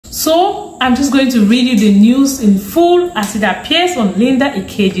So I'm just going to read you the news in full as it appears on Linda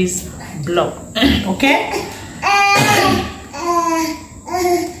Ikeji's blog. Okay?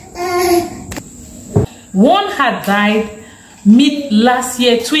 One had died mid last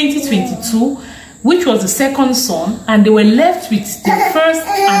year 2022, which was the second son, and they were left with the first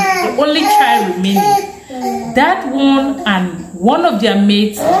and the only child remaining. That one and one of their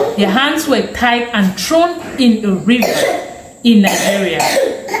mates, their hands were tied and thrown in a river in Nigeria.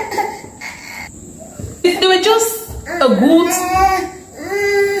 They were just a good,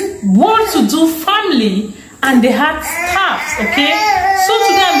 well-to-do family, and they had staffs. Okay, so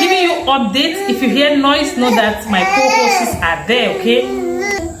today I'm giving you updates. If you hear noise, know that my co-hosts are there. Okay,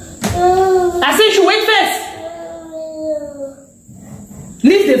 I said you should wait first.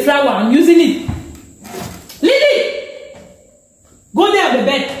 Leave the flower. I'm using it. Lily, go there on the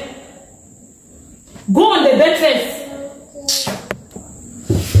bed. Go on the bed first.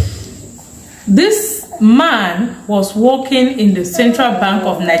 This man was working in the Central Bank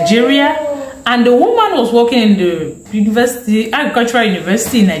of Nigeria, and the woman was working in the agricultural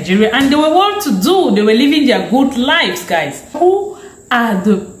university in Nigeria, and they were well to do. They were living their good lives, guys. Who are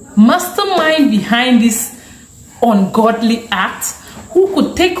the mastermind behind this ungodly act? Who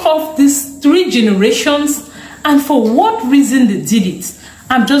could take off these 3 generations, and for what reason they did it?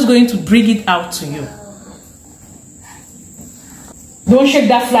 I'm just going to bring it out to you. Don't shake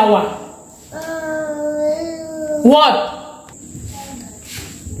that flower. What?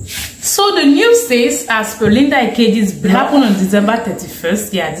 So the news says, as per Linda Ikeji's blog, happened on December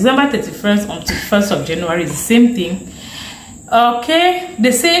 31st. Yeah, December 31st until 1st of January is the same thing. Okay,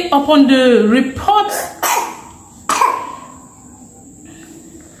 they say upon the report,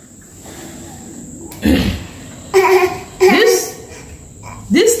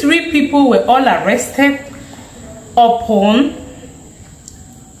 these 3 people were all arrested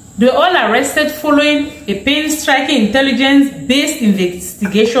following a pain-striking intelligence-based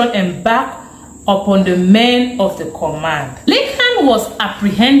investigation embarked upon the men of the command. Lincoln was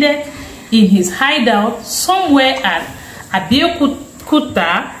apprehended in his hideout somewhere at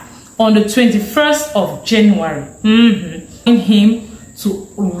Abeokuta on the 21st of January. In him to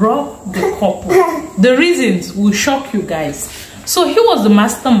rob the couple. The reasons will shock you guys. So he was the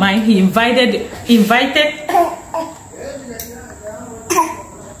mastermind. He invited.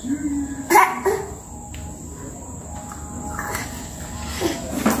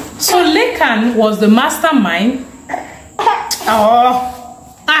 So Lekan was the mastermind.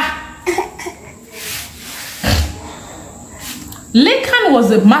 Lekan was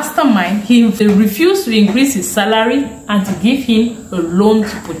the mastermind. He refused to increase his salary and to give him a loan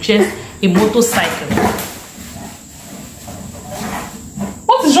to purchase a motorcycle.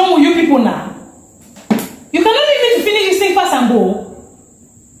 What is wrong with you people now? You cannot even finish this thing fast and go.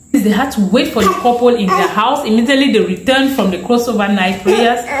 They had to wait for the couple in their house. Immediately they returned from the crossover night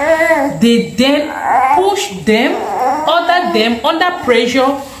prayers. They then pushed them, ordered them under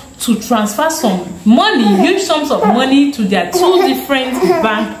pressure to transfer some money, huge sums of money, to their 2 different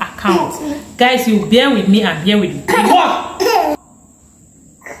bank accounts. Guys, you bear with me and bear with me. What?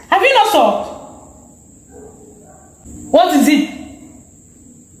 Have you not saw? What is it?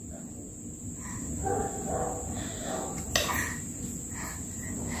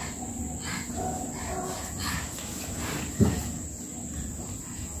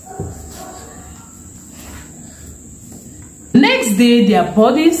 Next day, their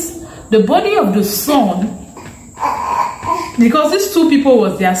bodies, the body of the son, because these 2 people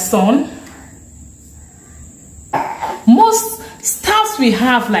was their son. Most staffs we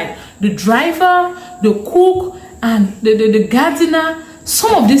have, like the driver, the cook, and the gardener,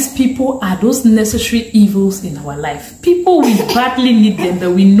 some of these people are those necessary evils in our life. People we badly need them,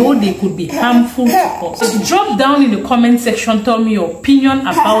 but we know they could be harmful to us. So drop down in the comment section, tell me your opinion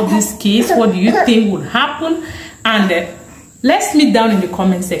about this case. What do you think would happen? And let's meet down in the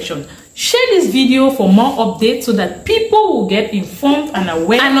comment section. Share this video for more updates so that people will get informed and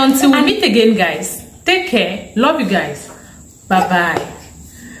aware. And until we meet again, guys, take care. Love you guys. Bye bye.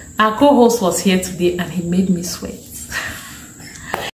 Our co-host was here today and he made me sweat.